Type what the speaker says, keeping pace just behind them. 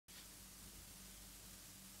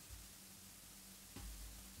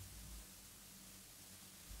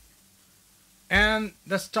And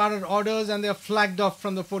the started orders, and they are flagged off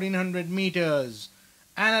from the 1400 meters.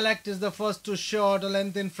 Analect is the first to short, a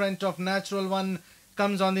length in front of Natural One,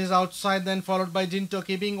 comes on his outside, then followed by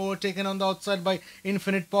Jintoki, being overtaken on the outside by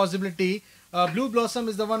Infinite Possibility. Blue Blossom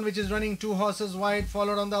is the one which is running 2 horses wide,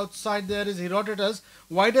 followed on the outside there is Herodotus.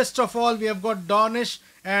 Widest of all we have got Dornish,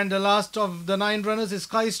 and the last of the 9 runners is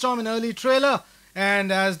Sky Storm in early trailer,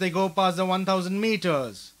 and as they go past the 1000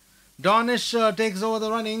 meters. Dornish takes over the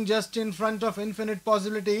running just in front of Infinite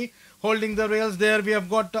Possibility. Holding the rails there, we have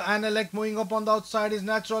got Analect. Moving up on the outside is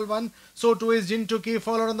Natural One. So too is Jintoki,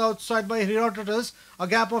 followed on the outside by Herodotus. A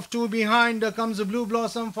gap of 2 behind comes Blue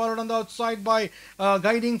Blossom, followed on the outside by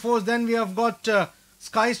Guiding Force. Then we have got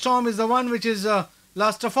Sky Storm is the one which is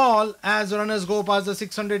last of all as runners go past the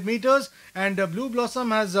 600 meters. And Blue Blossom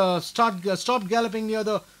has stopped galloping near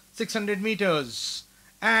the 600 meters.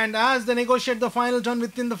 And as they negotiate the final turn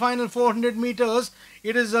within the final 400 meters,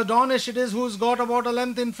 it is Dornish, it is who's got about a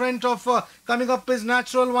length in front of, coming up is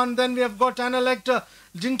Natural One. Then we have got Analect,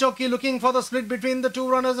 Jintoki looking for the split between the 2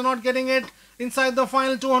 runners and not getting it. Inside the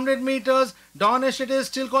final 200 meters, Dornish it is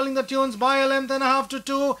still calling the tunes by a length and a half to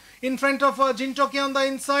 2. In front of Jintoki on the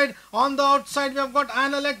inside. On the outside we have got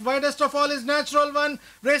Analect. Widest of all is Natural One.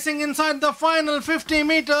 Racing inside the final 50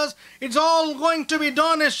 meters. It's all going to be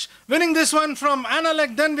Dornish winning this one from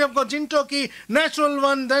Analect. Then we have got Jintoki, Natural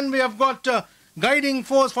One. Then we have got Guiding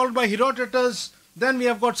Force followed by Herodotus. Then we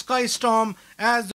have got Sky Storm as